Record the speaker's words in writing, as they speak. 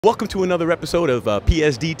Welcome to another episode of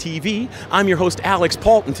PSDtv. I'm your host, Alix,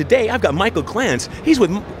 and today I've got Michael Glanz. He's with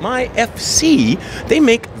myFC. They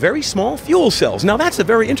make very small fuel cells. Now that's a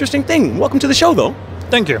very interesting thing. Welcome to the show, though.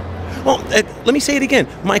 Thank you. Well, let me say it again.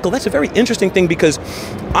 Michael, that's a very interesting thing because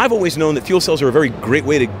I've always known that fuel cells are a very great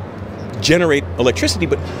way to generate electricity,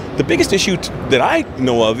 but the biggest issue that I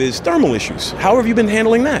know of is thermal issues. How have you been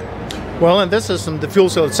handling that? Well, in this system, the fuel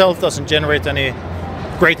cell itself doesn't generate any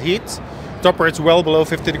great heat. It operates well below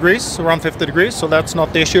 50 degrees, around 50 degrees, so that's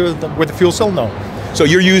not the issue with the fuel cell, no. So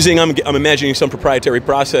you're using, I'm imagining, some proprietary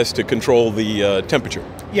process to control the temperature?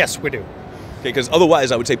 Yes, we do. Okay, because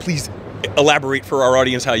otherwise I would say please elaborate for our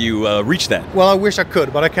audience how you reach that. Well, I wish I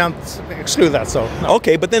could, but I can't exclude that, so no.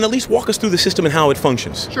 Okay, but then at least walk us through the system and how it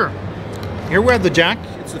functions. Sure. Here we have the jack,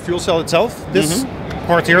 it's the fuel cell itself. This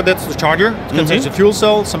part here, that's the charger. It contains the fuel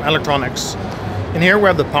cell, some electronics. In here we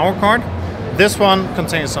have the power card. This one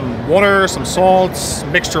contains some water, some salts,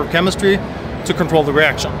 mixture of chemistry to control the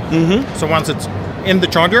reaction. So once it's in the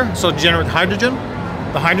charger, so it generates hydrogen.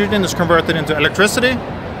 The hydrogen is converted into electricity.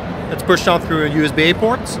 It's pushed out through a USB-A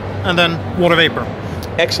port, and then water vapor.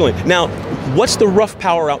 Excellent. Now, what's the rough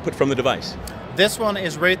power output from the device? This one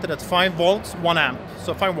is rated at 5 volts, 1 amp,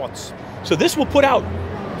 so 5 watts. So this will put out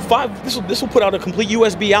this will put out a complete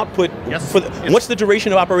USB output. Yes. What's the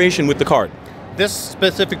duration of operation with the card? This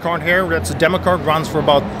specific card here, that's a demo card, runs for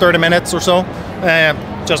about 30 minutes or so,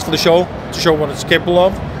 just for the show, to show what it's capable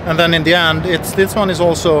of. And then in the end, this one is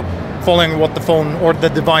also following what the phone or the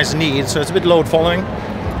device needs, so it's a bit load following.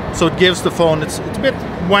 So it gives the phone, it's a bit,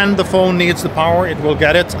 when the phone needs the power, it will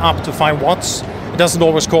get it up to 5 watts. It doesn't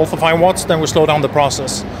always call for 5 watts, then we slow down the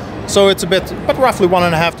process. So it's a bit, but roughly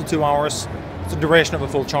 1.5 to 2 hours, it's the duration of a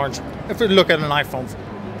full charge, if we look at an iPhone.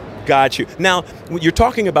 Got you. Now, you're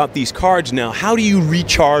talking about these cards now. How do you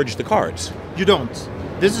recharge the cards? You don't.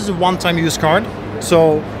 This is a one-time use card.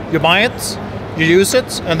 So you buy it, you use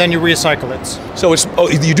it, and then you recycle it. So it's,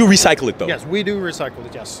 you do recycle it, though? Yes, we do recycle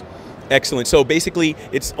it, yes. Excellent. So basically,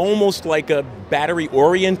 it's almost like a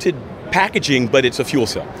battery-oriented packaging, but it's a fuel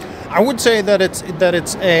cell. I would say that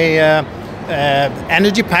it's a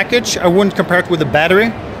energy package. I wouldn't compare it with a battery.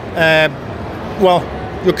 Well,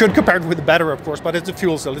 you could compare it with a battery, of course, but it's a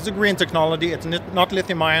fuel cell. It's a green technology. It's not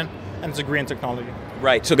lithium-ion, and it's a green technology.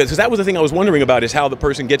 Right. So, because that was the thing I was wondering about, is how the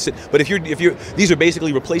person gets it. But if you're, these are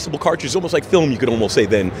basically replaceable cartridges, almost like film. You could almost say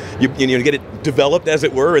then you get it developed, as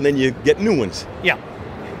it were, and then you get new ones. Yeah.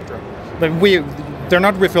 But they're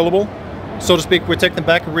not refillable, so to speak. We take them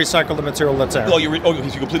back and recycle the material that's there. Oh, you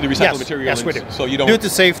completely recycle the material. Yes, we do. So you don't. Due to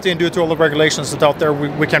safety and due to all the regulations that's out there,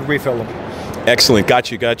 we can't refill them. Excellent,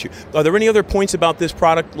 got you. Are there any other points about this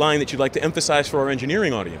product line that you'd like to emphasize for our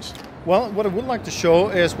engineering audience? Well, what I would like to show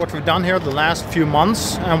is what we've done here the last few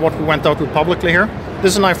months and what we went out with publicly here.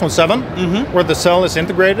 This is an iPhone 7, where the cell is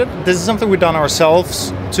integrated. This is something we've done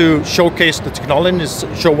ourselves to showcase the technology,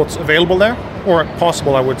 show what's available there, or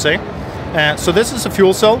possible, I would say. So this is a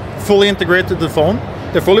fuel cell, fully integrated to the phone.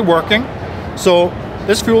 They're fully working. So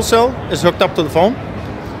this fuel cell is hooked up to the phone.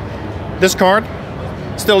 This card,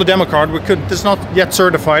 still a demo card. This is not yet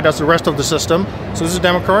certified as the rest of the system. So this is a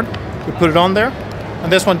demo card. We put it on there,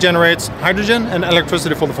 and this one generates hydrogen and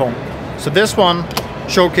electricity for the phone. So this one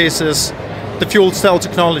showcases the fuel cell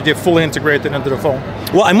technology fully integrated into the phone.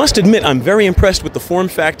 Well, I must admit, I'm very impressed with the form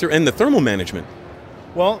factor and the thermal management.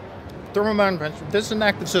 Well, thermal management. This is an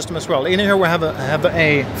active system as well. In here we have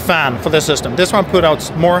a fan for this system. This one put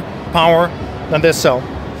out more power than this cell.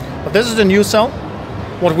 But this is a new cell.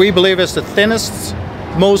 What we believe is the thinnest,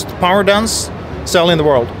 most power dense cell in the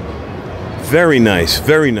world. Very nice,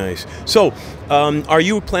 very nice. So, are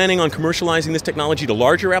you planning on commercializing this technology to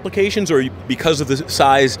larger applications, or because of the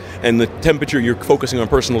size and the temperature, you're focusing on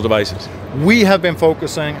personal devices? We have been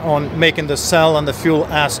focusing on making the cell and the fuel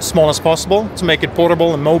as small as possible to make it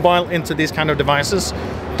portable and mobile into these kind of devices.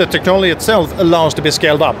 The technology itself allows to be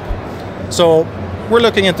scaled up. So we're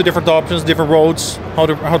looking into different options, different roads, how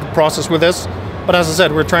to process with this. But as I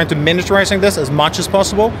said, we're trying to miniaturizing this as much as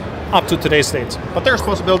possible up to today's state. But there's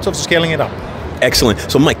possibilities of scaling it up. Excellent.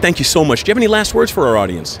 So Mike, thank you so much. Do you have any last words for our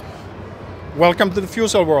audience? Welcome to the fuel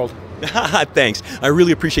cell world. Thanks. I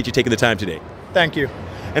really appreciate you taking the time today. Thank you.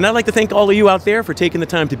 And I'd like to thank all of you out there for taking the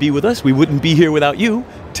time to be with us. We wouldn't be here without you.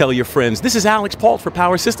 Tell your friends. This is Alix for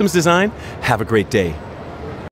Power Systems Design. Have a great day.